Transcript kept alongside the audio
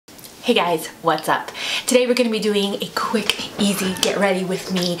Hey guys, what's up? Today we're going to be doing a quick, easy get ready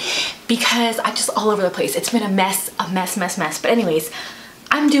with me because I'm just all over the place. It's been a mess. But anyways,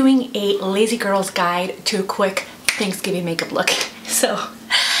 I'm doing a lazy girl's guide to a quick Thanksgiving makeup look. So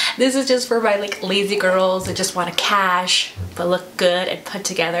this is just for my like lazy girls that just want to cash but look good and put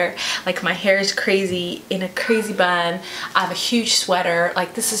together. Like my hair is crazy in a crazy bun. I have a huge sweater.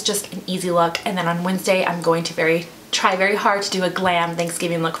 Like this is just an easy look. And then on Wednesday I'm going to try very hard to do a glam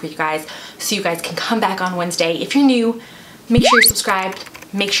Thanksgiving look for you guys, so you guys can come back on Wednesday. If you're new, make sure you're subscribed,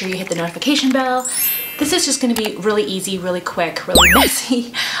 make sure you hit the notification bell. This is just going to be really easy, really quick, really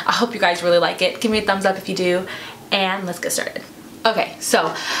messy. I hope you guys really like it. Give me a thumbs up if you do, and let's get started. Okay,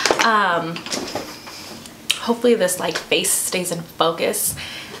 so hopefully this like face stays in focus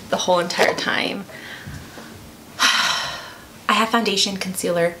the whole entire time. I have foundation,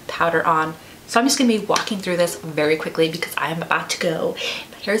 concealer, powder on. So I'm just gonna be walking through this very quickly because I'm about to go.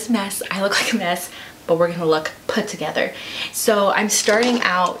 My hair's a mess, I look like a mess, but we're gonna look put together. So I'm starting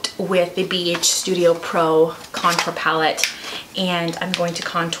out with the BH Studio Pro contour palette, and I'm going to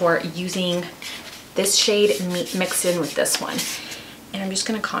contour using this shade mixed in with this one. And I'm just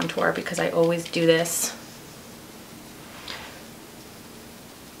gonna contour because I always do this.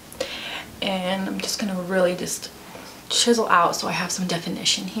 And I'm just gonna really just chisel out so I have some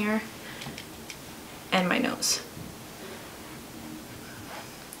definition here. And my nose.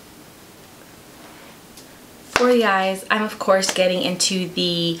 For the eyes, I'm of course getting into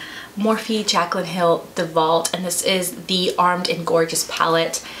the Morphe Jaclyn Hill The Vault, and this is the Armed and Gorgeous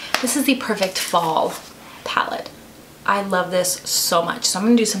palette. This is the perfect fall palette. I love this so much. So I'm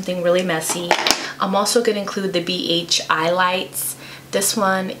gonna do something really messy. I'm also gonna include the BH eyelights. This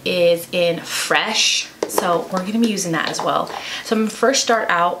one is in Fresh, so we're gonna be using that as well. So I'm gonna first start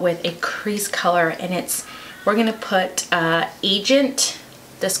out with a crease color, and we're gonna put Agent,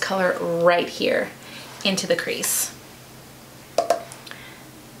 this color right here, into the crease.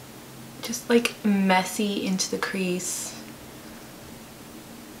 Just like messy into the crease,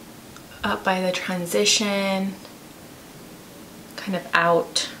 up by the transition, kind of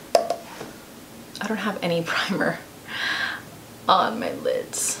out. I don't have any primer on my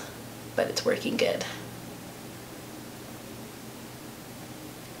lids, but it's working good.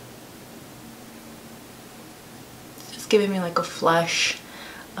 It's just giving me like a flush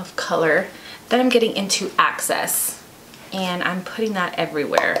of color. Then I'm getting into Access, and I'm putting that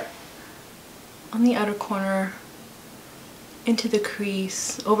everywhere. On the outer corner, into the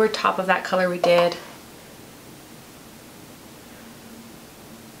crease, over top of that color we did.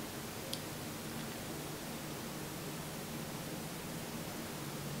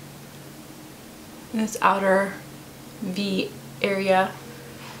 This outer V area,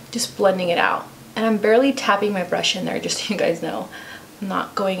 just blending it out. And I'm barely tapping my brush in there, just so you guys know. I'm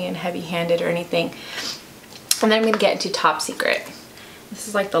not going in heavy-handed or anything. And then I'm gonna get into Top Secret. This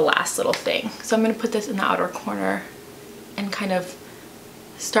is like the last little thing. So I'm gonna put this in the outer corner and kind of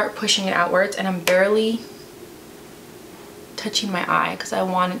start pushing it outwards, and I'm barely touching my eye because I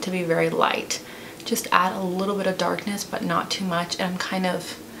want it to be very light. Just add a little bit of darkness, but not too much, and I'm kind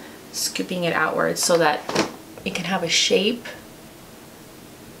of scooping it outwards so that it can have a shape.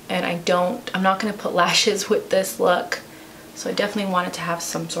 And I'm not going to put lashes with this look, so I definitely want it to have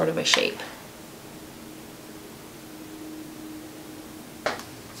some sort of a shape.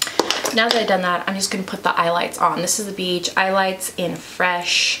 Now that I've done that, I'm just going to put the eyelights on. This is the BH eyelights in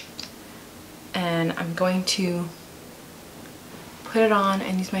Fresh, and I'm going to put it on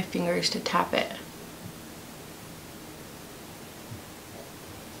and use my fingers to tap it.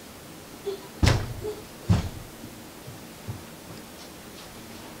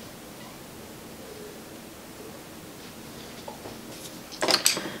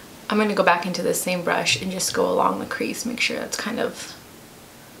 I'm going to go back into the same brush and just go along the crease, make sure that's kind of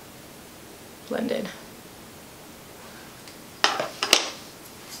blended.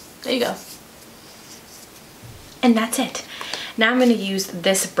 There you go. And that's it. Now I'm going to use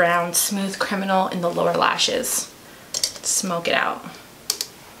this brown Smooth Criminal in the lower lashes. Smoke it out.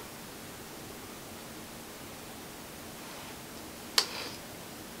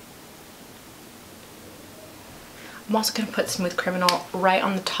 I'm also going to put Smooth Criminal right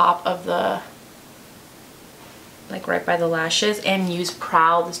on the top of the, like right by the lashes, and use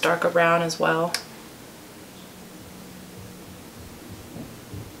Prowl, this darker brown as well.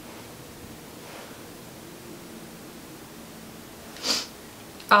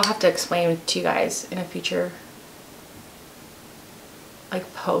 I'll have to explain to you guys in a future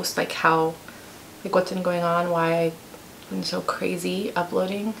like post, like how, like what's been going on, why I've been so crazy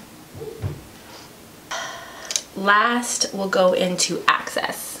uploading. Last, we'll go into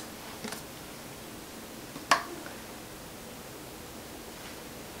Access.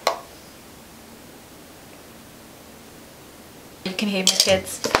 can you hear my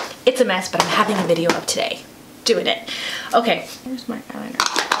kids? It's a mess, but I'm having a video up today. Doing it. Okay, here's my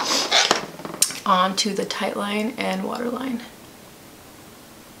eyeliner. On to the tight line and waterline.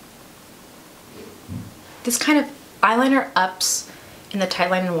 This kind of eyeliner ups in the tight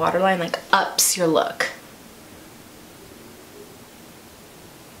line and waterline, like ups your look.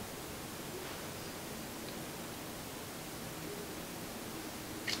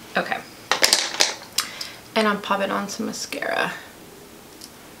 Okay. And I'm popping on some mascara.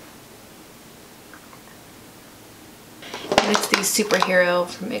 And it's the Superhero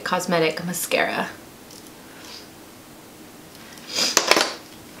from It Cosmetic mascara.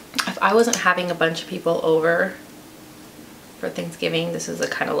 If I wasn't having a bunch of people over for Thanksgiving, this is the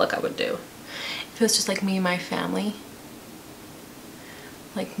kind of look I would do. If it was just like me and my family,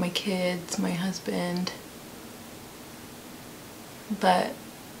 like my kids, my husband. But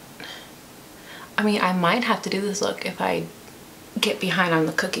I mean, I might have to do this look if I get behind on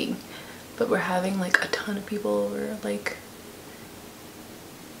the cooking, but we're having like a ton of people over, like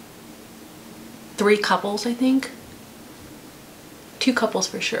 3 couples, I think. 2 couples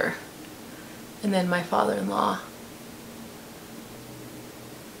for sure, and then my father-in-law.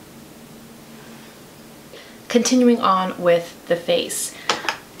 Continuing on with the face,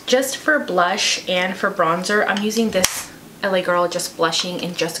 just for blush and for bronzer, I'm using this LA Girl Just Blushing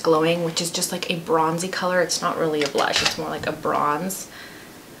and Just Glowing, which is just like a bronzy color. It's not really a blush, it's more like a bronze.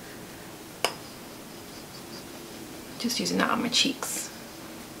 Just using that on my cheeks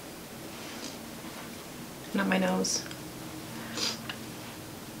and on my nose.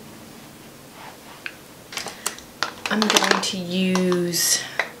 I'm going to use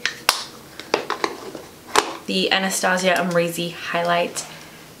the Anastasia Amrezy highlight.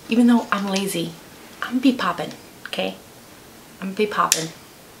 Even though I'm lazy, I'm gonna be popping, okay? I'm gonna be popping.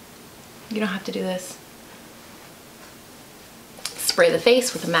 You don't have to do this. Spray the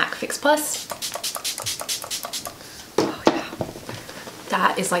face with a MAC Fix Plus. Oh yeah.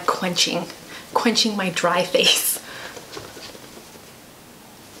 That is like quenching my dry face.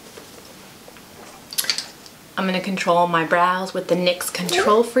 I'm gonna control my brows with the NYX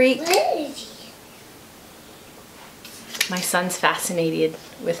Control Freak. My son's fascinated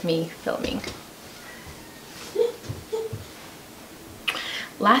with me filming.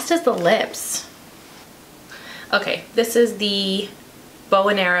 Last is the lips. Okay, this is the Bow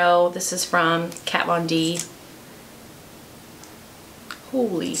and Arrow. This is from Kat Von D.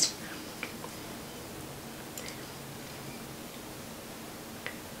 Holy.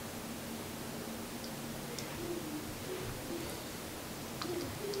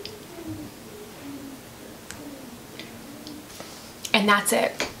 And that's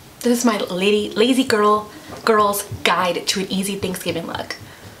it. This is my lazy girl's guide to an easy Thanksgiving look.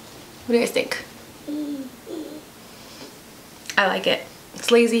 What do you guys think? I like it. It's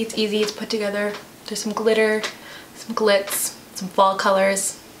lazy, it's easy, it's put together. There's some glitter, some glitz, some fall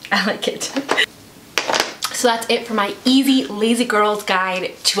colors. I like it. So that's it for my easy lazy girl's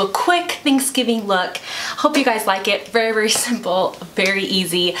guide to a quick Thanksgiving look. Hope you guys like it. Very, very simple, very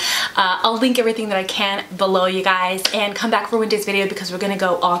easy. I'll link everything that I can below, you guys, and come back for Wednesday's video because we're gonna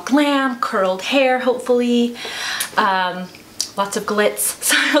go all glam, curled hair, hopefully. Lots of glitz.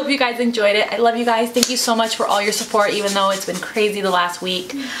 So I hope you guys enjoyed it. I love you guys. Thank you so much for all your support, even though it's been crazy the last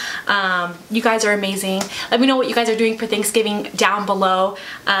week. You guys are amazing. Let me know what you guys are doing for Thanksgiving down below,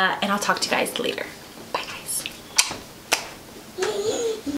 and I'll talk to you guys later.